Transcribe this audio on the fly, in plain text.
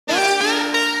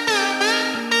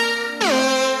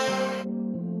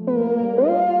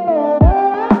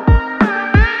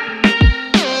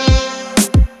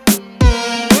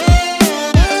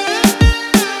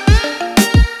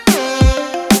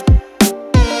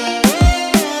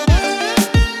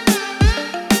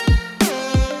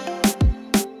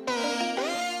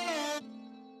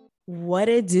What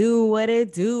it do? What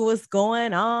it do? What's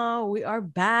going on? We are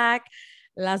back.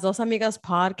 Las Dos Amigas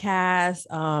podcast.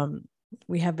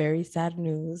 We have very sad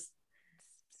news.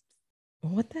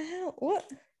 What the hell? What?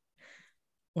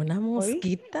 Una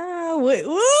mosquita? What is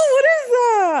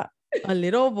that? A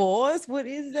little voice? What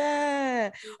is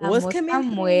that? La What's mosca coming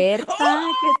through? muerta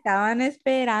que estaban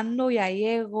esperando ya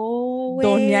llegó,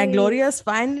 Doña güey. Gloria's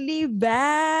finally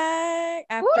back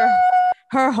after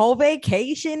her whole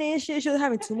vacation and shit. She was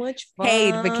having too much fun.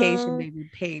 Paid vacation, baby.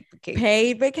 Paid vacation.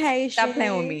 Paid vacation. Stop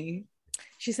playing with me.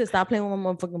 She said, stop playing with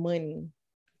my motherfucking money.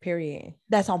 Period.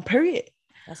 That's on period.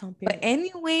 That's on But period.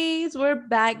 anyways, we're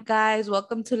back, guys.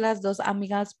 Welcome to Las Dos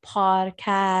Amigas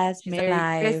podcast. She's Merry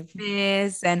alive.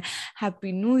 Christmas and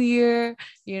Happy New Year.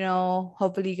 You know,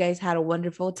 hopefully you guys had a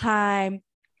wonderful time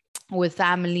with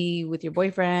family, with your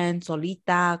boyfriend,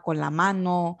 solita, con la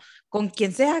mano, con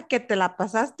quien sea que te la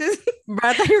pasaste. Bro,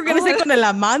 I thought you were going to say con el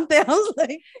amante. I was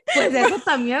like... Pues eso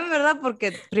también, ¿verdad?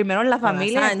 Porque primero la Con la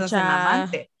familia, entonces el Sancha.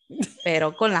 amante.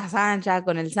 Pero con la Sancha,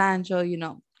 con el Sancho, you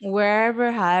know,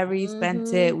 wherever, however you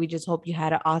spent it, we just hope you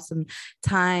had an awesome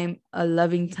time, a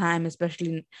loving time,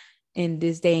 especially in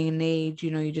this day and age.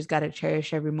 You know, you just got to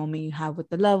cherish every moment you have with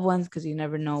the loved ones because you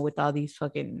never know with all these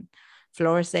fucking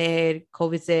Floricid,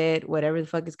 COVID, whatever the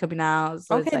fuck is coming out.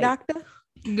 So okay, doctor.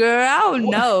 Girl, I don't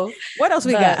know. What else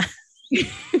we got?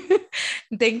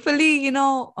 Thankfully, you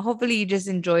know, hopefully you just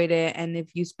enjoyed it. And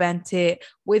if you spent it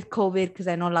with COVID, because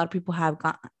I know a lot of people have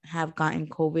gotten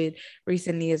COVID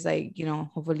recently, is like, you know,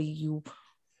 hopefully you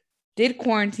did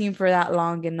quarantine for that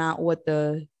long and not what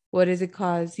is it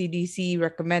called? CDC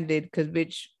recommended, because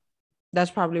bitch,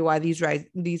 that's probably why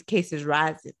these cases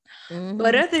rising.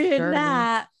 But other than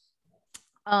that,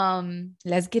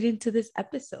 let's get into this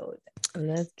episode.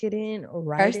 Let's get in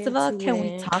right First of all, can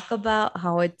we talk about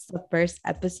how it's the first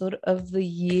episode of the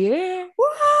year?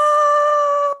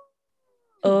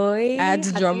 Oy, add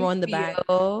the drum roll in the back.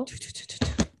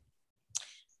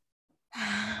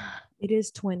 It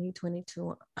is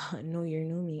 2022. New year,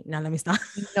 new me. Now let me stop.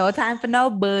 No time for no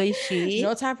bullshit.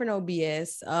 No time for no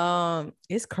BS.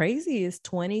 It's crazy. It's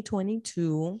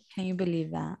 2022. Can you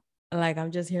believe that? Like,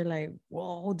 I'm just here like,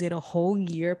 whoa, did a whole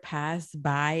year pass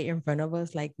by in front of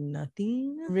us like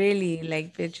nothing? Really?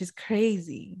 Like, bitch, is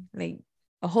crazy. Like,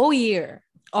 a whole year.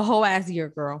 A whole ass year,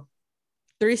 girl.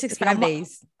 365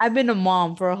 days. I've been a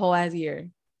mom for a whole ass year.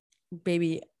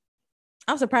 Baby,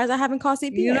 I'm surprised I haven't called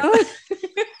CPS. You know?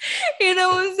 You know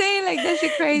what I'm saying? Like, that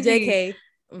shit crazy.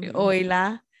 JK.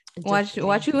 Oila. Watch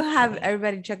you have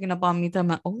everybody checking up on me.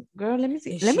 Talking about, oh, girl, let me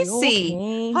see. Let me see.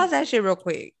 Okay? Pause that shit real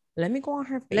quick. Let me go on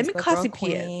her Facebook. Let me call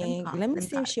CPS. Let me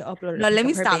see if she uploaded. No, let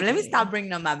me stop. Baby. Let me stop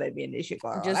bringing up my baby in this shit,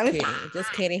 girl. Just kidding.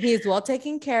 Just kidding. He's well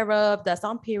taken care of. That's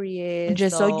on period.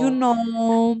 Just so you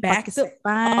know. Back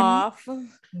off.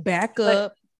 Back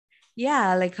up.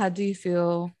 Yeah, like, how do you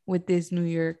feel with this New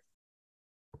Year?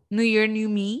 New Year, new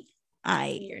me. New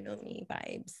year, new me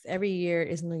vibes. Every year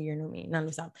is New Year, new me. Now let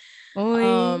me stop.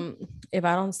 If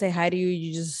I don't say hi to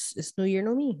you, it's New Year,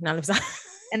 new me. Now let me stop.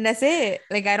 And that's it.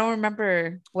 Like, I don't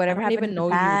remember whatever happened in the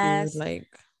past. You, dude.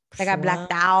 Like I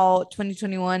blacked out.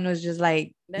 2021 was just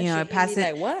like, you know, it passed it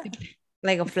like what?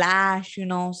 Like a flash, you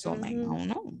know. So I'm like, I don't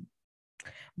know.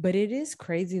 But it is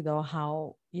crazy though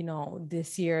how, you know,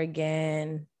 this year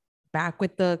again, back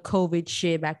with the COVID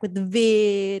shit, back with the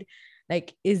vid.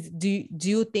 Like, do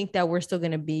you think that we're still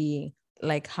gonna be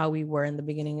like how we were in the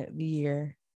beginning of the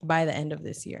year by the end of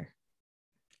this year,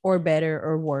 or better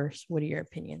or worse? What are your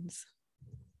opinions?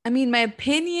 I mean, my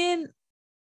opinion,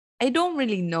 I don't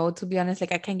really know, to be honest.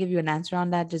 Like, I can't give you an answer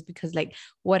on that, just because like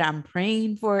what I'm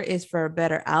praying for is for a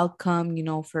better outcome, you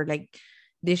know, for like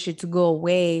this shit to go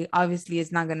away. Obviously,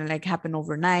 it's not gonna like happen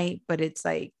overnight, but it's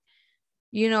like,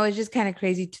 you know, it's just kind of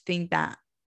crazy to think that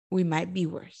we might be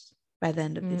worse by the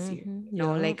end of this year. You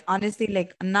know, like, honestly,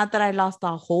 like, not that I lost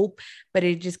all hope, but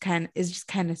it's just kind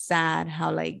of sad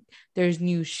how like there's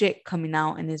new shit coming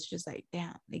out, and it's just like,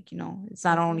 damn, like, you know, it's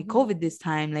not only COVID this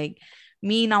time. Like,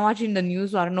 me not watching the news,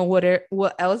 so I don't know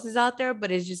what else is out there, but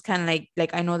it's just kind of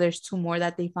like I know there's 2 more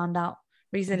that they found out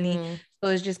recently. So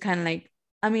it's just kind of like,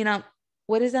 I mean,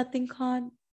 what is that thing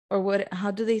called, or how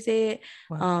do they say it?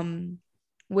 Wow.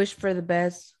 Wish for the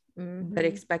best, but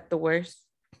expect the worst.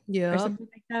 Yeah, or something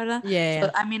like that, right? Yeah.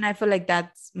 So I mean, I feel like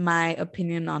that's my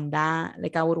opinion on that.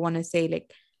 Like, I would want to say,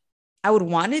 like, I would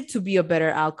want it to be a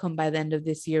better outcome by the end of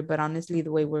this year, but honestly,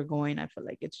 the way we're going, I feel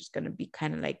like it's just gonna be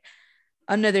kind of like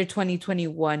another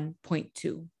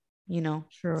 2021.2, you know.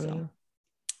 Surely. So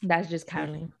that's just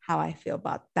kind of how I feel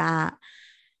about that.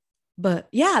 But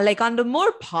yeah, like on the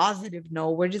more positive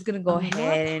note, we're just gonna go More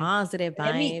ahead and positive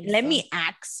let me vibes. let me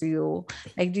ask you,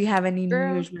 like, do you have any New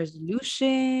Girl, Year's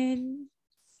resolution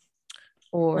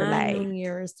or my New like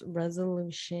Year's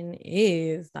resolution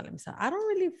is, now let me say, I don't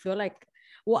really feel like,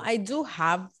 well, I do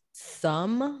have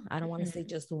some. I don't want to say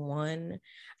just one.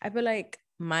 I feel like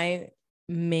my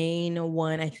main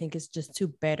one, I think, is just to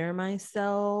better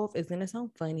myself. It's gonna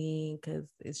sound funny because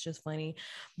it's just funny,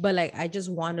 but like I just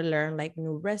want to learn like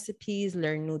new recipes,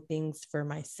 learn new things for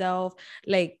myself,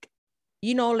 like,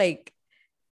 like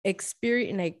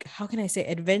experience, like, how can I say,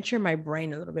 adventure my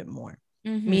brain a little bit more,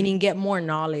 meaning get more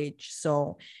knowledge.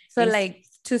 So so like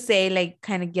to say like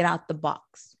kind of get out the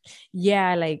box.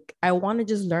 yeah, like I want to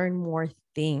just learn more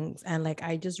things. And like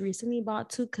I just recently bought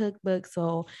 2 cookbooks.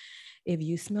 So if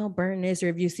you smell burntness, or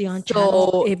if you see on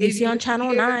So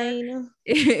channel 9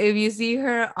 if you see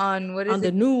her on what is on the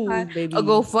it, news, a baby,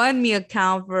 GoFundMe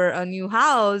account for a new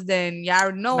house, then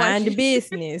y'all know what mind the she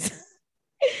business.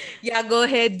 yeah, go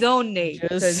ahead, donate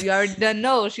because just you already done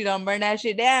know she don't burn that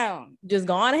shit down. just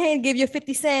go on ahead and give you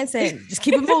 50 cents and just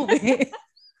keep it moving.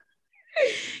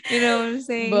 You know what I'm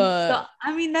saying? So But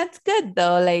I mean that's good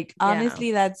though. Like yeah.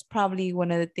 honestly, that's probably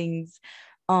one of the things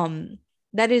um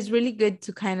that is really good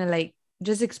to kind of like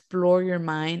just explore your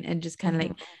mind and just kind of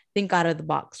like think out of the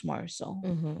box more so.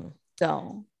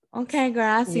 So okay,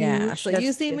 girl, I see you. Yeah, so you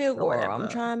Just see me, or girl. I'm whatever.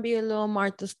 trying to be a little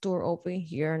Martha Stewart over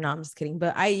here. No, I'm just kidding.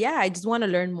 But I just want to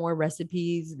learn more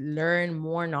recipes, learn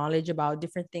more knowledge about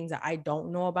different things that I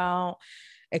don't know about,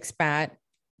 expand,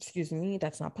 excuse me,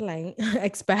 that's not polite,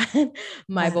 expand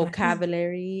my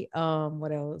vocabulary.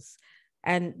 What else?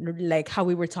 And like how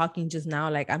we were talking just now,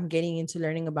 like I'm getting into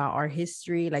learning about our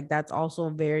history. Like that's also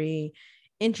very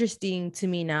interesting to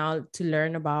me now, to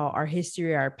learn about our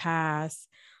history, our past.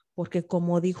 Porque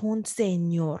como dijo un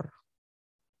señor,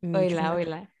 Oila,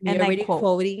 oila. me And I already quote,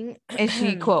 quoting, and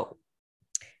she quote,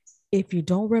 if you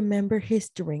don't remember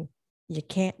history, you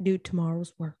can't do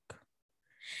tomorrow's work.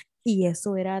 Y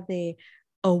eso era de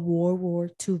a World War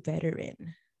II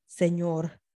veteran,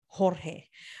 señor Jorge.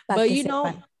 pa' But que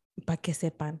sepan. para que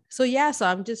sepan. So yeah, so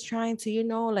I'm just trying to,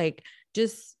 like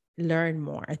just learn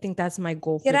more. I think that's my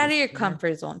goal Get for out of this your year.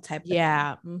 comfort zone type of thing.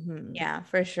 Yeah. Yeah,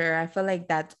 for sure. I feel like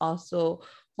that's also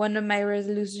one of my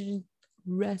resolutions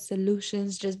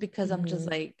just because I'm just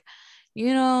like,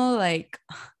 like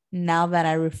now that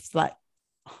I reflect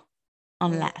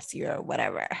on last year or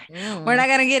whatever. We're not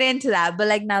gonna get into that, but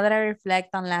like now that I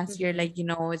reflect on last year, like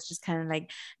it's just kind of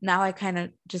like now I kind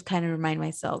of just kind of remind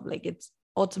myself like it's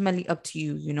ultimately up to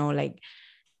you, like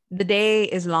the day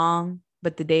is long,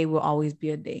 but the day will always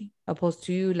be a day. Opposed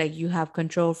to you, like you have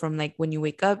control from like when you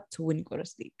wake up to when you go to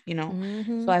sleep.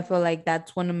 So I feel like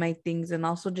that's one of my things, and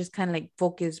also just kind of like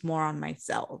focus more on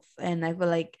myself. And I feel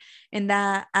like in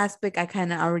that aspect, I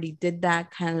kind of already did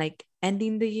that, kind of like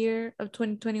ending the year of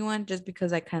 2021, just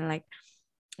because I kind of like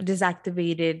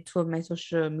deactivated two of my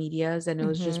social medias, and it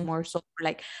was just more so for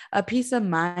like a peace of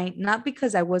mind, not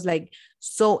because I was like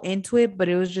so into it, but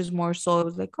it was just more so it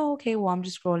was like, oh, okay, well, I'm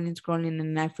just scrolling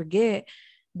and I forget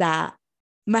that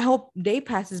my whole day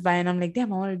passes by and I'm like,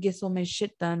 damn, I want to get so much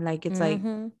shit done. Like it's like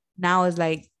now it's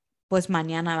like pues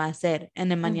mañana va a ser, and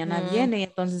then mañana viene y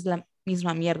entonces la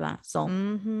misma mierda. So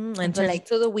and turns like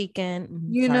to the weekend.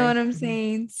 you know what I'm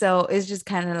saying? So it's just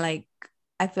kind of like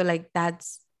I feel like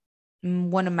that's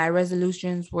one of my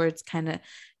resolutions, where it's kind of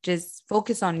just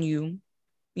focus on you,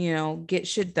 get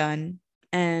shit done,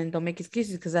 and don't make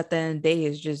excuses, because at the end of the day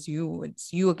it's just you,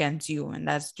 it's you against you, and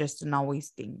that's just an always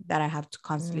thing that I have to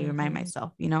constantly remind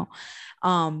myself,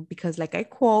 because like I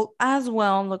quote as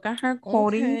well, look at her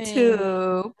quoting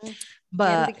too,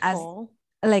 but as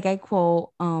like I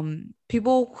quote,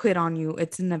 people quit on you,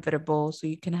 it's inevitable, so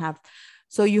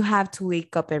you have to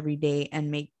wake up every day and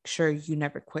make sure you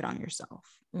never quit on yourself.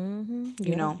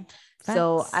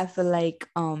 So I feel like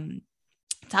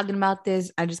talking about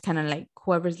this, I just kind of like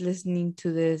whoever's listening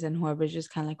to this and whoever's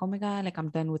just kind of like, oh my god, like I'm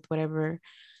done with whatever,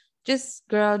 just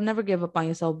girl, never give up on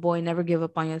yourself. Boy, never give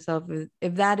up on yourself.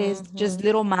 If that is just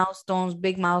little milestones,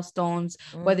 big milestones,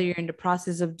 whether you're in the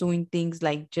process of doing things,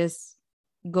 like just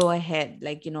go ahead,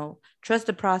 like trust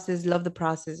the process, love the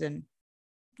process, and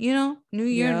new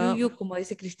year, new you, como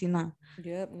dice Cristina.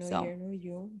 Yep, new year, new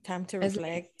you. Time to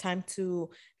reflect, time to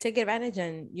take advantage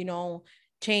and,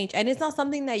 change. And it's not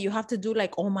something that you have to do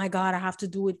like, oh my God, I have to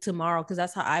do it tomorrow. Because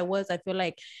that's how I was. I feel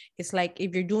like it's like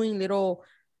if you're doing little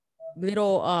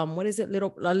little what is it,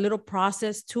 little a little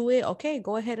process to it. Okay,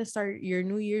 go ahead and start your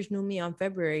New Year's New Me on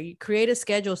February. Create a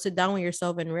schedule, sit down with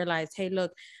yourself and realize, hey,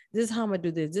 look, this is how I'm gonna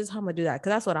do this is how I'm gonna do that,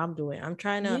 because that's what I'm doing. I'm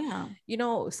trying to,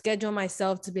 Yeah. schedule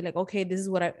myself to be like, okay, this is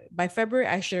what I, by February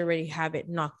I should already have it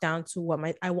knocked down to what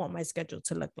I want my schedule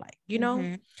to look like,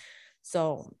 Mm-hmm.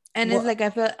 so And it's what. like, I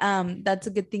feel that's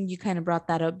a good thing you kind of brought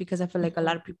that up, because I feel like a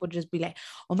lot of people just be like,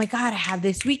 oh my God, I have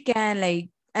this weekend, like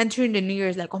entering the New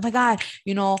Year's, like, oh my God,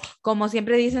 como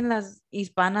siempre dicen las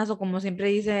hispanas, o como siempre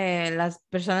dicen las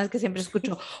personas que siempre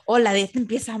escucho, oh, la dieta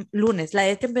empieza lunes, la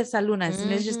dieta empieza lunes.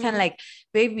 And it's just kind of like,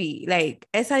 baby, like,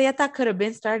 esa dieta could have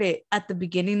been started at the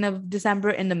beginning of December,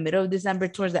 in the middle of December,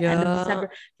 towards the end of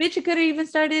December. Bitch, you could have even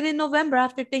started in November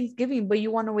after Thanksgiving, but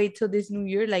you want to wait till this New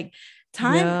Year. Like,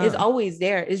 time is always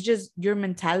there. It's just your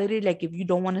mentality. Like, if you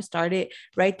don't want to start it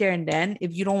right there and then,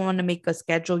 if you don't want to make a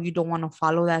schedule, you don't want to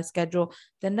follow that schedule,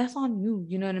 then that's on you.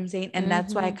 You know what I'm saying? And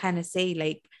that's why I kind of say,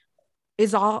 like,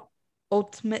 it's all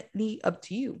ultimately up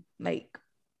to you. Like,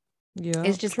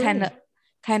 it's just kind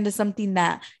of something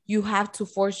that you have to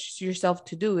force yourself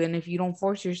to do. And if you don't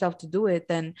force yourself to do it,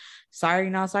 then sorry,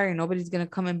 not sorry. Nobody's gonna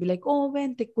come and be like, oh,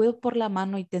 ven, te cuido por la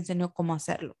mano y te enseño cómo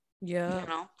hacerlo.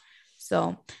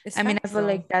 So, I mean, I feel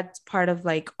like that's part of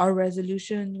like our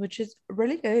resolution, which is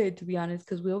really good, to be honest,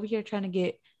 because we're over here trying to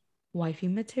get wifey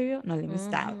material. No, let me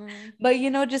stop. But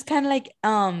just kind of like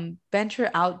venture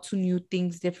out to new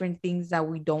things, different things that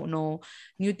we don't know,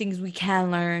 new things we can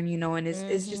learn, and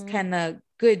it's just kind of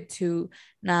good to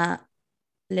not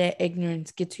let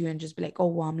ignorance get to you and just be like, oh,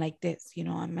 well, I'm like this,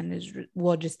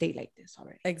 we'll just stay like this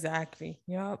already. Exactly.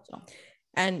 Yep. So.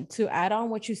 And to add on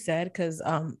what you said, because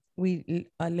we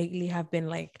lately have been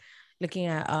like looking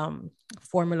at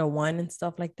Formula One and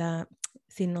stuff like that.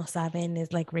 Si no saben,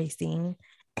 is like racing.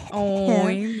 Oh,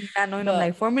 I know. I'm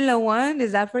like, Formula One,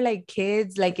 is that for like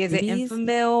kids? Like, is it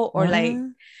Infamil or like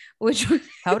which one?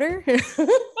 Powder?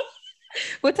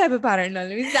 What type of powder? No,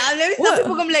 let me stop.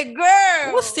 People come like,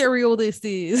 girl, what cereal this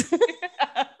is?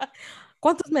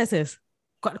 ¿Cuántos meses?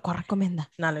 ¿Cuál recomienda?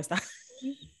 No, no está.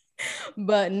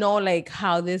 But no, like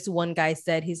how this one guy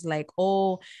said, he's like,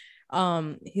 oh,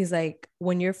 he's like,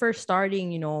 when you're first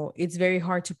starting, it's very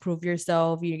hard to prove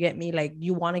yourself. You get me? Like,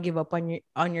 you want to give up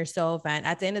on yourself, and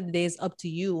at the end of the day, it's up to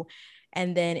you.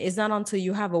 And then it's not until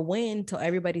you have a win till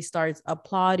everybody starts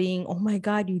applauding. Oh my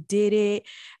God, you did it.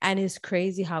 And it's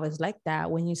crazy how it's like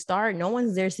that. When you start, no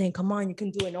one's there saying, come on, you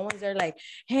can do it. No one's there like,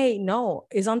 hey, no.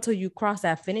 It's until you cross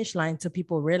that finish line till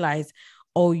people realize,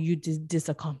 oh, you did this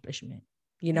accomplishment,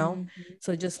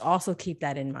 So just also keep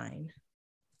that in mind.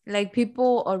 Like,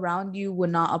 people around you will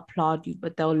not applaud you,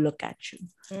 but they'll look at you,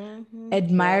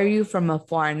 admire you from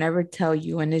afar, never tell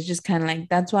you. And it's just kind of like,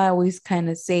 that's why I always kind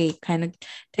of say, kind of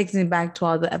takes me back to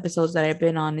all the episodes that I've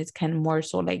been on. It's kind of more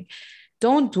so like,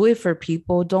 don't do it for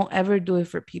people. Don't ever do it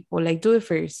for people. Like, do it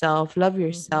for yourself. Love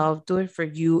yourself. Do it for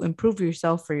you. Improve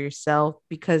yourself for yourself.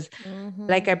 Because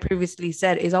like I previously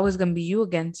said, it's always going to be you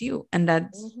against you. And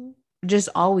that's just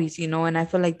always, and I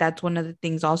feel like that's one of the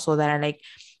things also that I like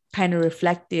kind of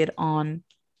reflected on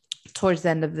towards the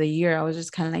end of the year. I was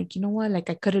just kind of like, you know what, like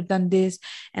I could have done this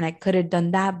and I could have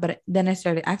done that, but then I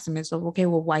started asking myself, okay,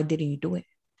 well, why didn't you do it?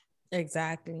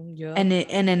 Exactly. Yeah. And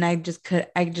then I just kind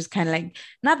of like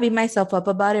not beat myself up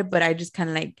about it, but I just kind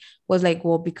of like was like,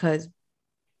 well, because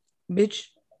bitch,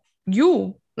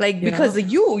 you like, because of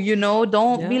you,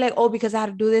 don't be like, oh, because I had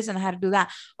to do this and I had to do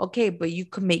that. Okay, but you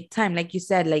could make time, like you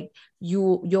said, like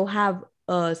you'll have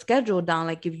a schedule down.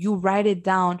 Like, if you write it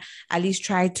down, at least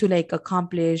try to like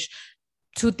accomplish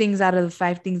 2 things out of the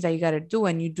 5 things that you got to do,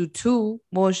 and you do 2,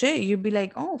 well, shit, you'd be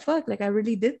like, oh fuck, like I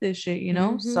really did this shit,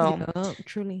 So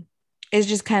truly, it's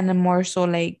just kind of more so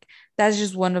like, that's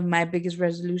just one of my biggest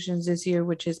resolutions this year,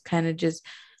 which is kind of just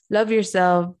love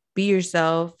yourself, be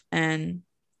yourself. And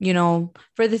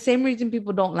for the same reason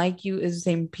people don't like you is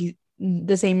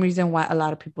the same reason why a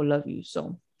lot of people love you.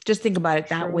 So just think about it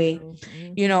that way.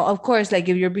 Of course, like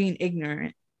if you're being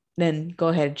ignorant, then go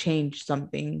ahead and change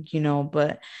something,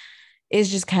 but it's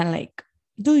just kind of like,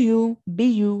 do you, be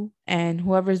you, and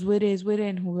whoever's with it is with it,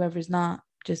 and whoever's not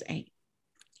just ain't.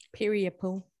 Period,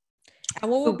 Pooh. And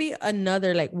what would be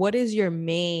another, like, what is your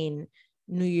main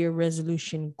New Year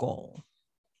resolution goal?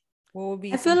 What would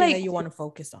be something like that you want to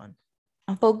focus on?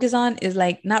 Focus on is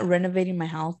like not renovating my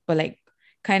house, but like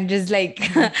kind of just like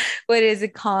what is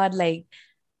it called, like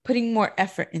putting more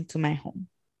effort into my home,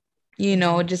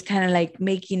 just kind of like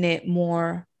making it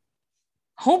more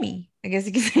homey, I guess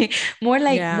you could say. More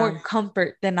like more Yeah.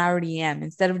 comfort than I already am,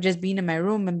 instead of just being in my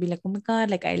room and be like, oh my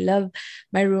God, like I love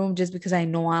my room just because I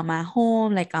know I'm at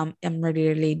home, like I'm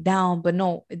ready to lay down. But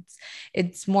no,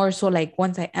 it's more so like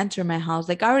once I enter my house,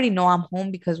 like I already know I'm home,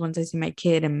 because once I see my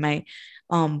kid and my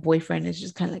boyfriend, it's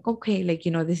just kind of like, okay, like,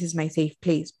 this is my safe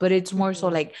place. But it's more so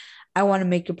Mhm. like I want to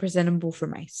make it presentable for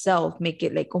myself, make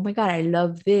it like, oh my God, I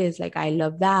love this, like I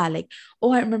love that, like,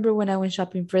 oh, I remember when I went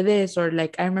shopping for this, or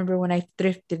like I remember when I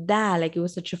thrifted that, like it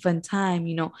was such a fun time,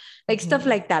 like stuff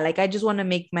Mhm. like that. Like I just want to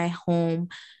make my home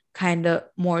kind of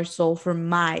more so for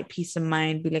my peace of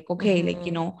mind, be like, okay, like,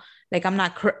 Mhm. like I'm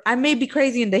not I may be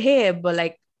crazy in the head, but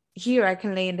like here I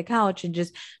can lay in the couch and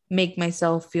just make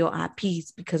myself feel at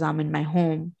peace because I'm in my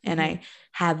home and Mhm. I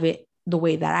have it the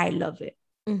way that I love it.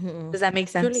 Mhm. Does that make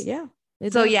Truly, sense? yeah,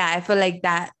 it So does. yeah, I feel like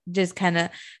that just kind of,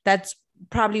 that's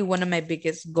probably one of my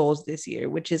biggest goals this year,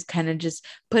 which is kind of just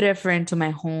put effort into my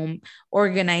home,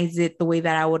 organize it the way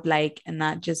that I would like, and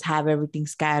not just have everything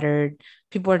scattered.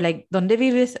 People are like, ¿Dónde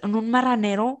vives? ¿En un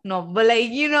marranero? No, but like,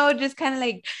 just kind of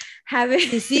like have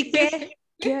it. Y sí que,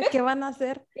 ¿qué van a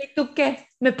hacer? ¿Y tú qué?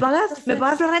 ¿Me ¿Qué van a pagas? ¿Me hacer?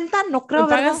 pagas la renta? No ¿Me creo,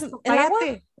 ¿verdad? pagas So el agua?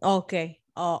 cállate. Okay.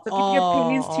 Oh, So keep your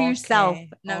opinions to oh, yourself. okay.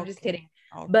 No, I'm just kidding. Okay.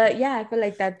 Okay. But yeah, I feel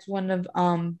like that's one of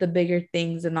the bigger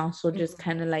things, and also just Mhm.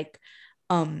 kind of like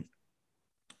um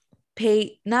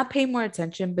not pay more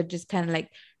attention, but just kind of like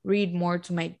read more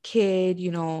to my kid,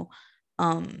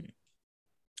 um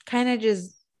kind of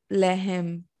just let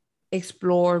him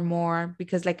explore more,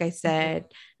 because like I Mhm. said,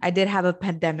 I did have a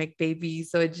pandemic baby,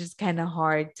 so it's just kind of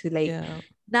hard to like Yeah.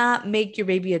 not make your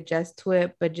baby adjust to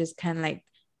it, but just kind of like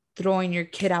throwing your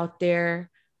kid out there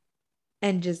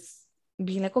and just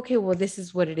being like, okay, well, this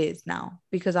is what it is now.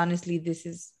 Because honestly, this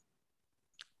is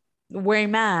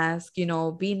wearing mask,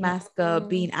 being masked up, Mhm.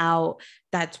 being out.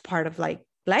 That's part of like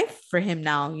life for him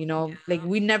now, like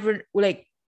we never, like,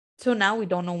 so now we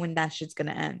don't know when that shit's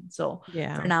gonna end. So for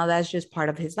Yeah. now, that's just part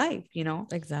of his life.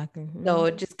 Exactly. So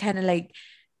Mhm. just kind of like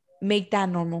make that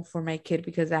normal for my kid,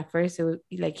 because at first it was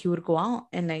like he would go out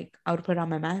and like I would put on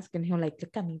my mask and he'll like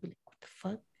look at me, be like, what the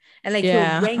fuck? And like he'll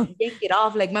Yeah. yank it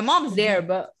off. Like my mom's there, Mhm.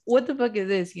 but what the fuck is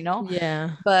this?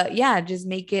 Yeah. But yeah, just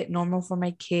make it normal for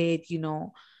my kid,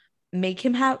 make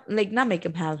him have, like, not make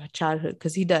him have a childhood,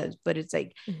 because he does, but it's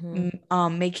like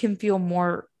Mhm. make him feel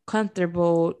more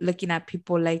comfortable looking at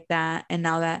people like that. And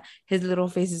now that his little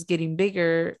face is getting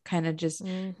bigger, kind of just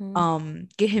Mhm.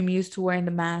 get him used to wearing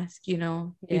the mask, be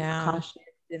Yeah. precautious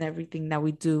in everything that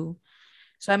we do.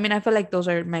 So I mean, I feel like those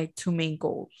are my two main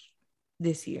goals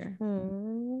this year.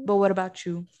 Mm. But what about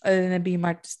you, other than being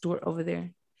Martha Stewart over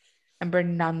there and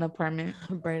burning down the apartment?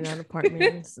 Burning down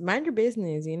apartments. Mind your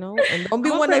business, and don't be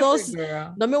I'm a one of pray for those.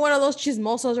 girl. Don't be one of those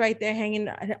chismosos right there hanging.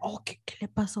 Oh, ¿qué le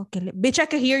pasó? Bitch, I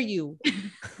can hear you.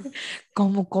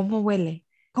 ¿Cómo huele?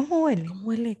 ¿Cómo huele? ¿Cómo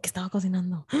huele? ¿Qué estaba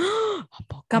cocinando? ¿A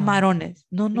poco? Camarones.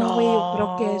 No, no, güey, yo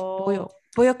creo que es No. pollo.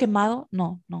 ¿Pollo quemado?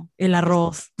 No, no. El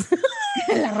arroz.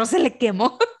 El arroz se le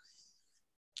quemó.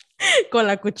 Con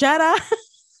la cuchara.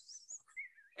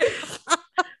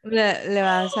 Le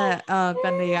vas a,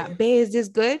 cuando diga, babe, is this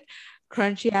good?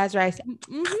 Crunchy ass rice.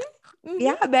 Mhm. Mhm.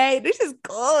 Yeah, babe, this is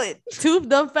good. Tooth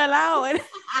done fell out.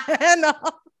 No.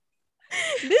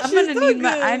 This I'm is gonna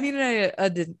so I good.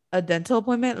 need a dental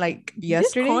appointment like This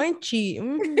yesterday.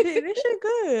 crunchy. This shit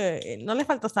good. No le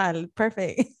falta sal.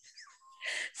 Perfect.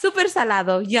 Super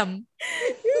salado. Yum.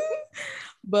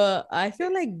 But I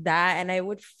feel like that, and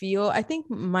I think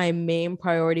my main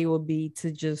priority would be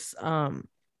to just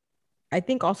I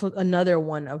think also another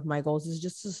one of my goals is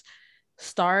just to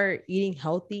start eating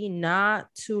healthy, not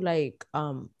to like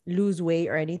lose weight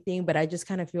or anything, but I just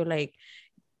kind of feel like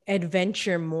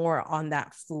adventure more on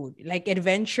that food, like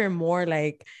adventure more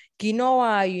like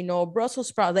quinoa, Brussels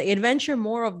sprouts, like adventure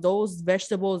more of those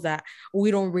vegetables that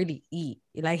we don't really eat,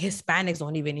 like Hispanics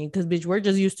don't even eat, because bitch, we're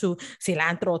just used to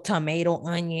cilantro, tomato,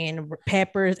 onion,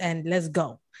 peppers, and let's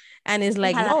go. And it's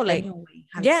Y like, no, like, jalapeño, güey.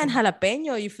 yeah, and Jalapeño.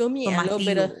 jalapeno, you feel me, a little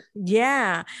bit of, Tomatillo.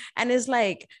 yeah. And it's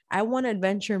like I want to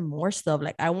adventure more stuff,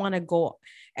 like I want to go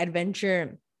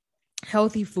adventure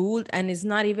healthy food, and it's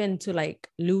not even to like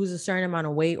lose a certain amount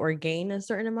of weight or gain a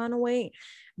certain amount of weight,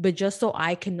 but just so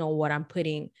I can know what I'm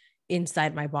putting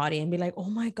inside my body and be like, oh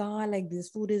my god, like this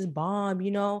food is bomb.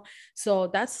 So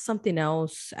that's something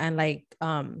else. And like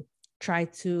try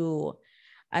to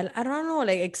I don't know,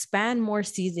 like expand more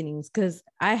seasonings, because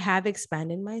I have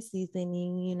expanded my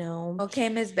seasoning. Okay,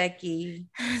 Miss Becky.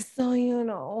 So Becky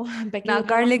Now with the long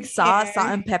garlic sauce, salt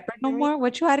hair. and pepper no more.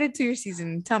 What you added to your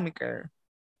seasoning? Tell me, girl.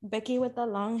 Becky with the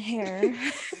long hair.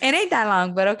 It ain't that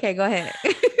long, but okay, go ahead.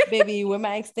 Baby with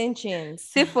my extensions.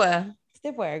 Se fue.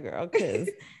 Step wear, girl, because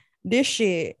this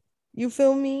shit. You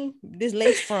feel me? This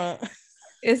lace front.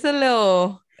 It's a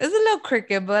little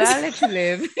cricket, but I'll let you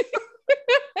live.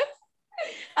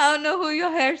 I don't know who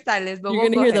your hairstyle is, but You're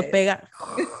we'll gonna go hear the ahead.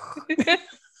 pega.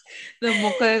 The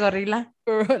moco de gorila.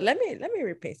 let me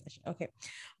repaste that shit. Okay.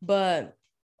 But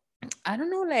I don't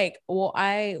know, like,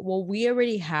 we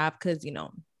already have, because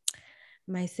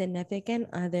my significant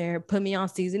other put me on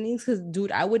seasonings, because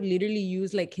dude, I would literally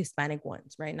use like Hispanic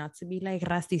ones, right? Not to be like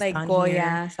Like rastistan here.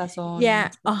 Goya, Sazon, Yeah,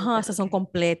 and stuff like that. sazon Okay.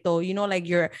 completo, like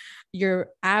your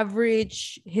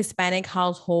average Hispanic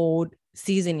household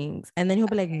seasonings. And then he'll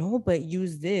be like, no, but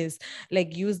use this,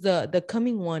 like use the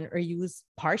coming one, or use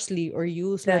parsley, or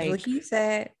use That's what like, he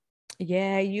said.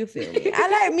 yeah, you feel me. I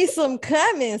like me some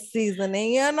cumin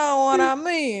seasoning, you know what I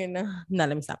mean? No,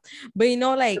 let me stop. But The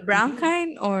like, brown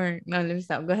kind, or no, let me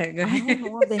stop. Go ahead. Go I don't ahead.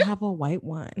 know if they have a white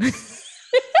one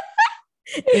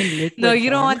in No, liquid you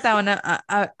don't form. want that one.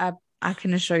 I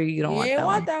can assure you, you don't You want ain't that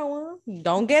want one. that one.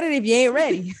 Don't get it if you ain't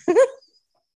ready.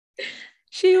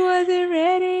 She wasn't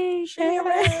ready. She ain't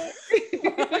ready.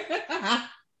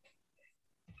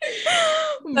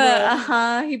 But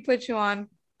Bro. he put you on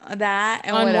that,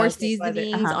 and On what more else? Like, what other?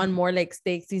 seasonings, on more like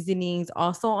steak seasonings,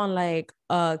 also on like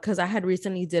because I had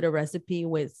recently did a recipe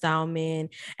with salmon.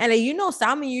 And like,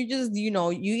 salmon, you just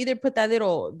you either put that the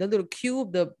little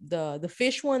cube, the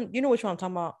fish one, you know which one I'm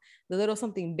talking about, the little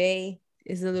something bay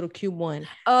is the little cube one.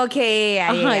 Okay,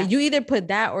 yeah. You either put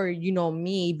that, or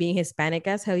me being Hispanic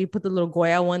as hell, you put the little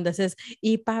Goya one that says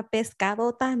y pa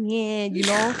pescado también,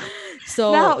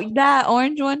 so Now that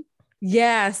orange one,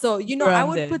 yeah, so bro, I I'm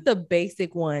would put dead. the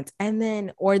basic ones, and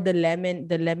then, or the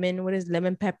lemon, what is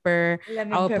lemon pepper? I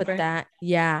Lemon would put pepper. that.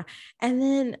 Yeah. And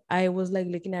then I was like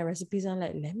looking at recipes, and I'm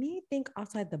like, let me think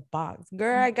outside the box.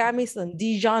 Girl, I got me some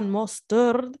Dijon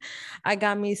mustard. I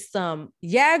got me some,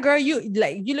 yeah, girl, you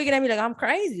looking at me like I'm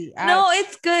crazy. No,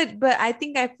 it's good, but I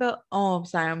think I felt. Oh, I'm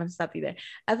sorry. I'm gonna stop you there.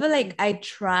 I feel like I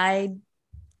tried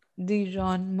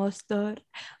Dijon mustard,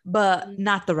 but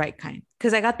not the right kind.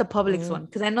 Because I got the Publix Mm. one.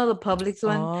 Because I know the Publix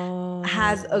one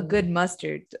has a Oh. good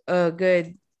mustard, a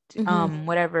good Mhm.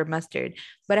 whatever mustard.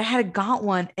 But I had got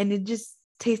one and it just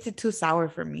tasted too sour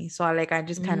for me. So I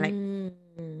just kind of like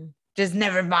Mm. just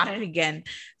never bought it again.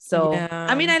 So I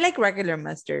Yeah. mean I like regular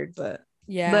mustard, but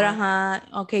Yeah.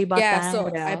 okay, bought Yeah, that. so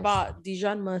What I else? bought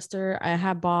Dijon mustard. I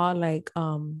had bought like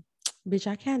bitch,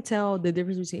 I can't tell the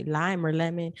difference between lime or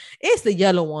lemon. It's the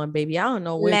yellow one, baby. I don't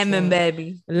know which Lemon, one.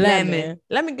 baby. Lemon. Lemon.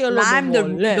 Let me get a little bit Lime more the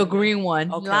lemon. green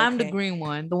one. Okay, Lime the okay. green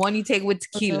one. The one you take with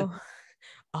tequila. So,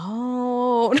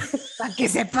 oh, Para que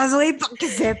sepas, güey, para que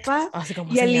sepas. así como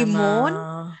Y se el limón,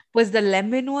 llama. pues the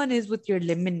lemon one is with your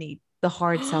lemonade, the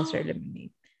hard seltzer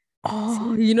lemonade.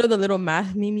 Oh, See? the little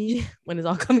math meme when it's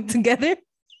all coming together.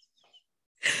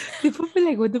 People be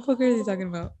like, what the fuck are they talking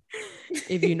about?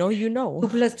 If you know, you know.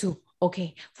 2 + 2.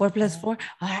 Okay. 4 + Oh, 4.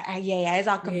 Yeah, it's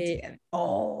all coming yeah. together.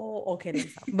 Oh, okay. Let me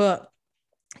stop. But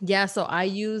yeah, so I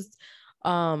used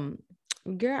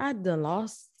girl, I done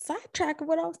lost sidetrack of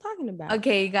what I was talking about.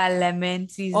 Okay, you got lemon Oh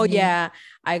seasoning. yeah,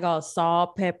 I got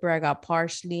salt, pepper, I got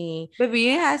parsley. Baby, you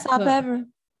ain't had salt But pepper.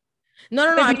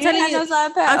 no, Baby, you ain't had no salt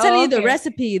and pepper. I'm telling Oh, you the okay.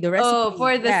 recipe, Oh,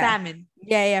 for the Yeah. salmon.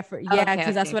 Yeah, Okay,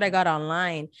 because that's okay, what I okay. got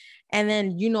online. And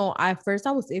then, I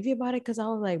was iffy about it because I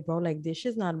was like, bro, like this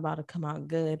shit's not about to come out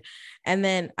good. And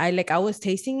then I was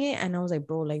tasting it and I was like,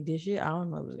 bro, like this shit, I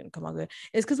don't know if it's gonna come out good.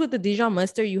 It's because with the Dijon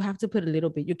mustard, you have to put a little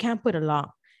bit. You can't put a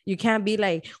lot. You can't be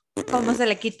like, ¿Cómo se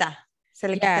le quita? Se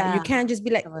le yeah, you quita can't just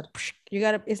be like, sabor. you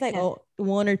gotta, it's like, Yeah. oh,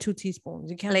 1 or 2 teaspoons.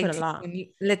 You can't put Like a lot.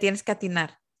 le tienes que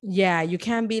atinar. Yeah, you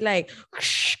can't be like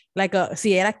like a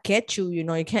si era ketchup, you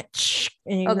can't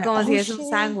and you're O like, como oh si es un shit.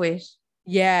 sándwich.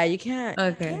 Yeah, you can't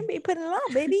Okay. be putting it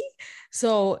out, baby.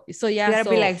 So You yeah, gotta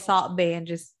be so like Salt Bay and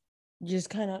just just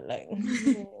kind of like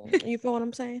you feel what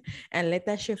I'm saying, and let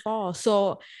that shit fall.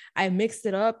 So I mixed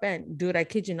it up, and dude, I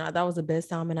kid you not, that was the best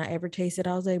salmon I ever tasted.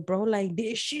 I was like, bro, like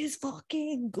this shit's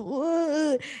fucking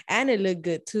good, and it looked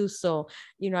good too. So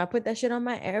I put that shit on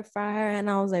my air fryer, and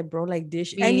I was like, bro, like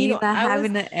this, and me not I was,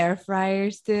 having an air fryer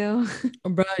still.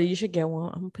 bro, you should get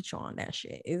one. I'm gonna put you on that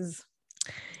shit.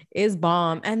 Is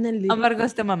bomb. And then I'm literally, about to go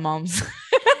to my mom's.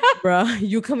 bro,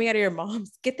 you coming out of your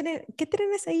mom's. ¿Qué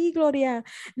tienes ahí, Gloria?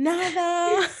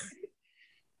 Nada.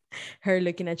 Her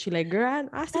looking at you like, girl,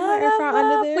 I see my air Nada, fryer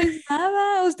under ma, there. pues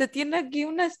nada. Usted tiene aquí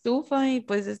una estufa y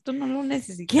pues esto no lo ¿Qué?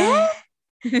 necesitaba.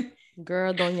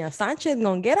 Girl, Doña Sanchez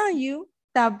gonna get on you.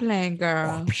 Stop playing, Oh,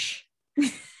 girl.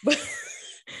 but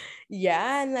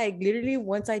yeah, and like literally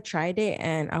once I tried it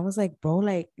and I was like, bro,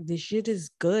 like this shit is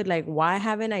good. Like, why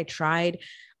haven't I tried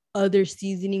other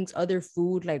seasonings, other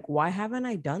food. Like, why haven't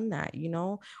I done that?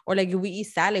 Or like if we eat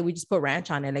salad, we just put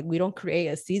ranch on it. Like, we don't create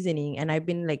a seasoning. And I've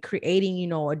been like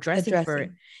creating, a The dressing for it.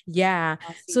 dressing. Yeah.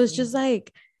 So it's just Seasoning.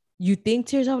 like you think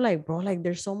to yourself, like, bro, like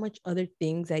there's so much other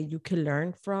things that you can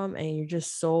learn from, and you're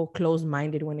just so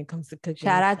close-minded when it comes to cooking.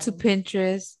 Shout out to So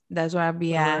Pinterest. That's where I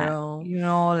be for at.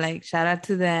 real. Like shout out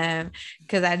to them.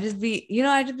 Cause I just be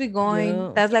going.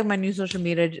 Yeah. That's like my new social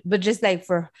media, but just like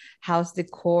for house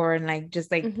decor and like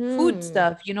just like food Mm-hmm.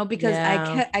 stuff, because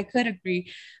Yeah. I could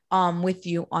agree with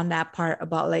you on that part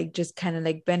about like just kind of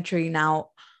like venturing out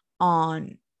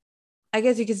on, I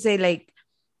guess you could say, like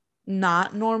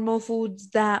not normal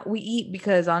foods that we eat,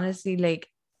 because honestly, like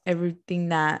everything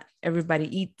that everybody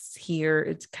eats here,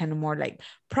 it's kind of more like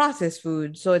processed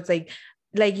food. So it's like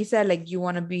you said, like you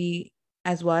want to be,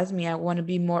 as well as me, I want to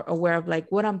be more aware of like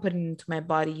what I'm putting into my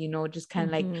body, just kind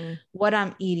of like Mm-hmm. what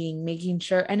I'm eating, making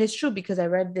sure. And it's true, because I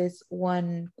read this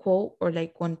one quote or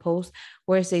like one post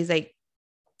where it says like,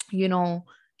 you know,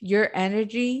 your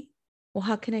energy, well,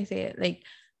 how can I say it? Like,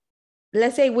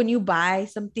 let's say when you buy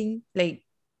something, like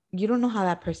you don't know how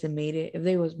that person made it. If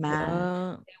they was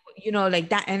mad, Yeah. like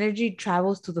that energy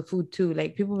travels to the food too.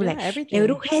 Like people be Yeah. like, "Qué Everything.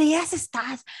 brujerías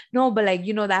estás?" No, but like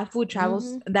that food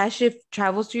travels, Mm-hmm. that shift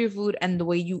travels to your food, and the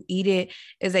way you eat it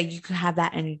is like you could have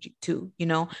that energy too.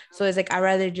 So it's like I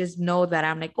rather just know that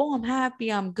I'm like, oh, I'm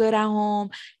happy, I'm good at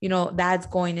home. That's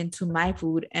going into my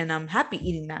food, and I'm happy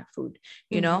eating that food.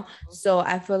 Mm-hmm. So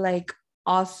I feel like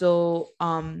also,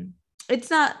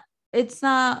 it's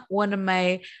not one of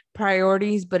my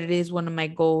priorities, but it is one of my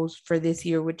goals for this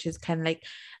year, which is kind of like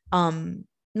um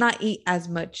not eat as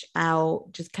much out,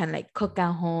 just kind of like cook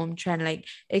at home, trying to like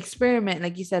experiment,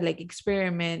 like you said, like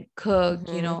experiment, cook,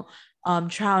 Mm-hmm.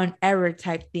 trial and error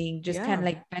type thing, just kind Yeah. of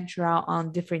like venture out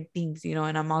on different things,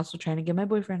 and I'm also trying to get my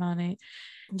boyfriend on it,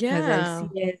 because I see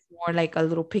Yeah. it more like a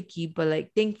little picky, but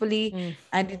like thankfully,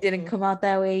 and it didn't Mm-hmm. come out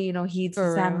that way. He eats For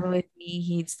his salmon real. with me,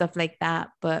 he eats stuff like that,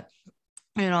 but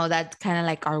that's kind of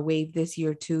like our wave this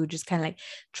year too, just kind of like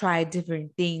try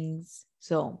different things.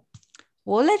 So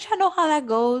we'll let you know how that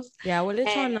goes. Yeah, we'll let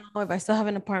y'all And know if I still have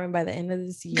an apartment by the end of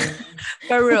this year.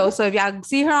 for real, so if y'all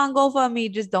see her on GoFundMe,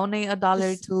 just donate $1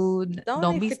 or Just two. Don't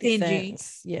donate be 50 stingy.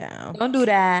 cents. Yeah. Don't do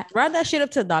that. Round that shit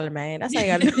up to $1, man. That's how you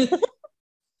gotta do.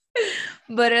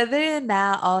 But other than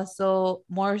that, also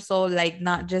more so like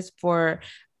not just for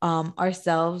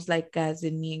ourselves, like as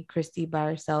in me and Christy by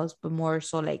ourselves, but more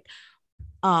so like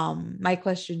my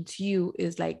question to you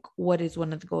is like, what is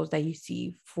one of the goals that you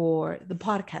see for the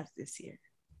podcast this year?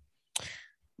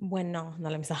 Bueno, no,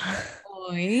 let me stop.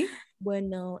 Oy.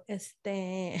 Bueno,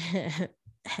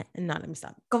 no, let me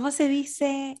stop. ¿Cómo se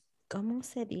dice? ¿Cómo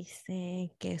se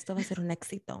dice que esto va a ser un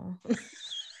éxito?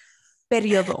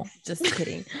 Periodo. Just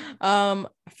kidding.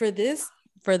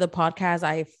 For the podcast,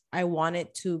 I want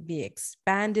it to be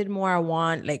expanded more. I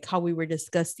want, like how we were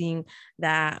discussing,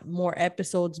 that more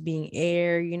episodes being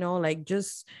aired, like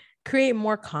just create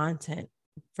more content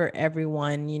for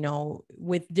everyone,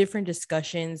 with different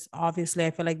discussions. Obviously,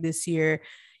 I feel like this year,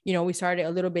 we started a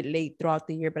little bit late throughout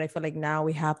the year, but I feel like now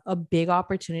we have a big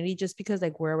opportunity, just because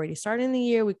like we're already starting the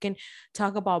year. We can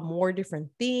talk about more different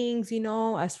things,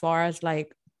 as far as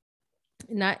like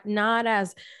not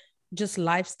as just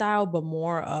lifestyle, but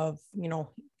more of,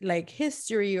 like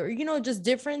history, or just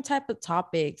different type of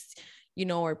topics,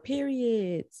 or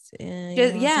periods, and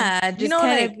Just, what I'm saying, yeah, just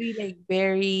kind of like be like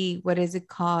very, what is it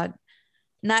called?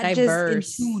 Not just in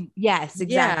diverse. tune. Yes, Yeah.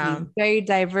 exactly. Very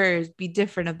diverse, be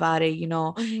different about it,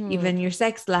 Mhm. even your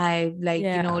sex life, like,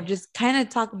 Yeah. just kind of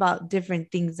talk about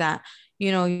different things that,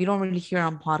 you don't really hear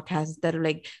on podcasts, instead of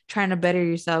like trying to better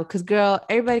yourself. Cause girl,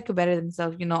 everybody could better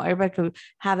themselves, everybody could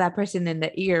have that person in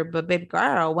the ear, but baby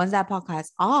girl, once that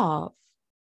podcast off,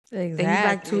 then you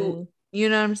back to, Exactly. you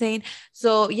know what I'm saying?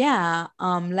 So yeah,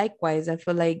 likewise, I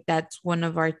feel like that's one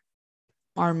of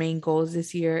our main goals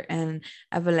this year. And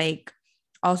I feel like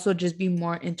also just be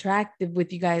more interactive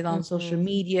with you guys on social Mhm.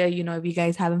 media. If you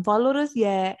guys haven't followed us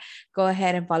yet, go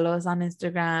ahead and follow us on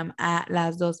Instagram at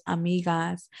Las Dos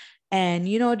Amigas. And,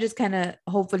 just kind of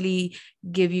hopefully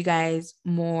give you guys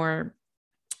more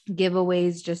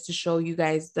giveaways, just to show you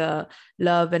guys the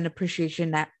love and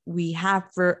appreciation that we have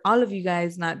for all of you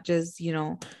guys, not just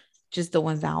the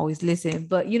ones that always listen,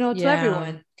 but to Yeah.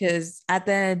 everyone. Because at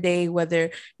the end of the day, whether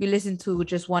you listen to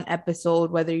just one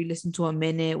episode, whether you listen to a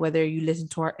minute, whether you listen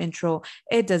to our intro,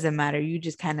 it doesn't matter. You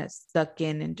just kind of stuck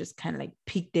in and just kind of like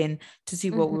peeked in to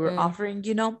see what we were Mhm. offering,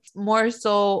 more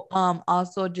so.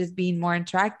 Also just being more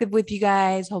interactive with you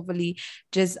guys, hopefully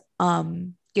just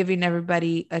giving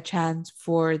everybody a chance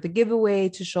for the giveaway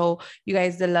to show you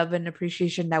guys the love and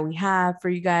appreciation that we have for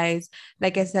you guys.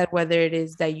 Like I said, whether it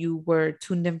is that you were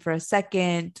tuned in for a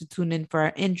second to tune in for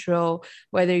our intro,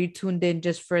 whether you tuned in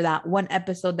just for that one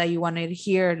episode that you wanted to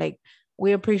hear, like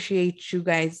we appreciate you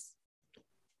guys.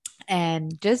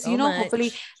 And just, So hopefully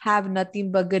much. have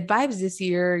nothing but good vibes this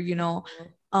year,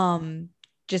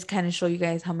 just kind of show you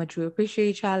guys how much we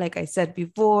appreciate y'all, like I said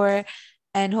before,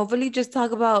 and hopefully just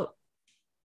talk about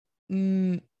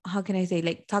how can I say,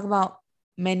 like talk about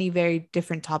many very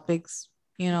different topics,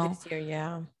 This year,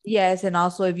 yeah. Yes, and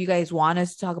also if you guys want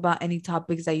us to talk about any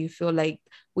topics that you feel like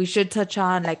we should touch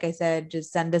on, like I said,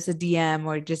 just send us a DM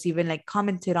or just even like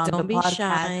comment it on the Don't be podcast.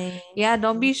 shy. Yeah,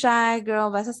 don't be shy,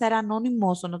 girl. Vas a ser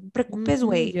anónimoso, no te preocupes,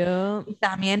 güey. Yeah. Y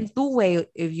también tú, güey,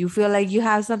 if you feel like you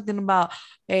have something about,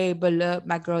 hey, but look,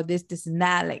 my girl, this and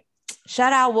that, like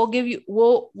shout out.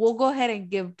 We'll go ahead and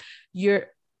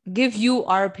give you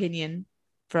our opinion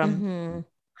from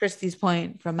Christy's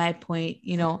point, from my point,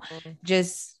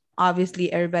 just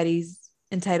obviously everybody's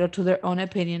entitled to their own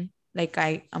opinion. Like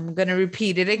I'm gonna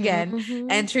repeat it again.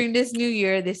 Entering this new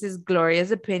year, this is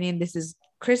Gloria's opinion, this is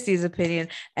Christy's opinion,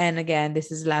 and again,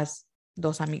 this is Las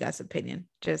Dos Amigas opinion,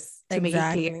 just to make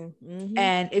it clear.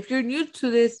 And if you're new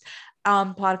to this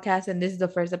podcast and this is the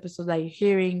first episode that you're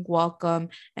hearing, welcome,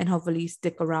 and hopefully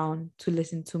stick around to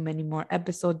listen to many more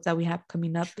episodes that we have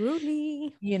coming up.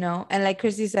 Truly. And like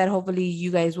Christy said, hopefully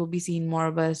you guys will be seeing more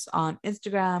of us on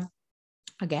Instagram.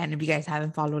 Again, if you guys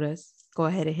haven't followed us, go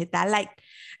ahead and hit that like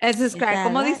and subscribe.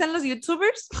 Como dicen los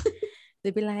YouTubers?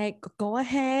 They'd be like, go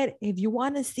ahead. If you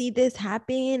want to see this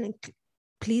happen,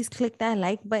 please click that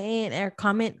like button or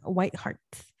comment white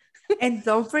hearts. And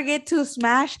don't forget to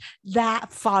smash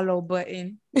that follow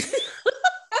button.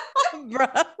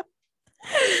 Bruh.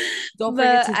 Don't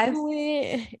forget to do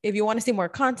it. If you want to see more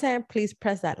content, please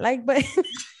press that like button.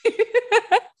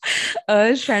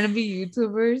 Us trying to be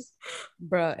YouTubers.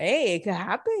 Bro, hey, it could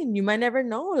happen. You might never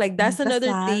know. Like, that's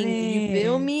another thing. You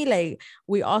feel me? Like,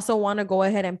 we also want to go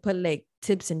ahead and put like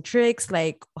tips and tricks,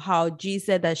 like how G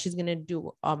said that she's gonna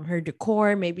do her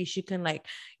decor. Maybe she can like,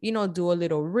 do a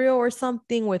little reel or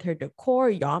something with her decor.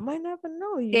 Y'all might never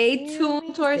know. Stay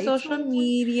tuned to our social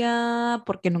media,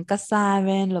 porque nunca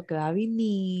saben lo que va a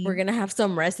venir. We're gonna have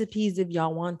some recipes if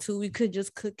y'all want to. We could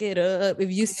just cook it up.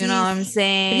 If you see, what I'm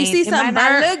saying, if you see it might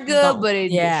not look good, but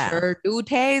it sure do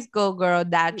taste good, girl.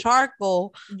 That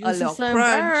charcoal, a little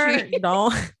crunchy.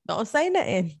 Don't say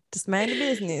nothing. Just mind the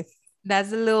business.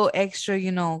 That's a little extra,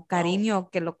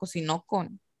 cariño que lo cocinó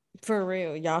con. For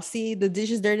real. Y'all see the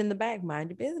dishes dirt in the back.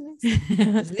 Mind your business.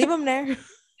 Just leave them there.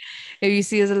 If you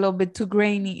see it's a little bit too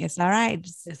grainy, it's all right.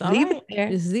 Just leave it there.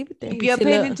 Just leave it there. Keep your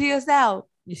opinion to yourself.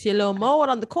 You see a little mold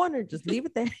on the corner, just leave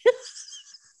it there.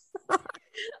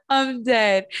 I'm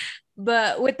dead.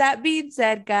 But with that being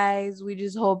said, guys, we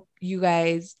just hope you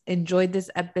guys enjoyed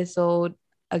this episode.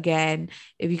 Again,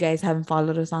 if you guys haven't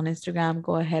followed us on Instagram,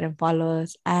 go ahead and follow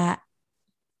us at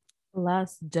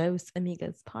Las Dos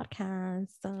Amigas podcast.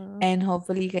 And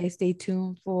hopefully you guys stay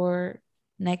tuned for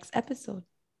next episode.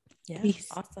 Yeah, peace.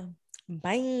 Awesome.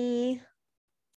 Bye.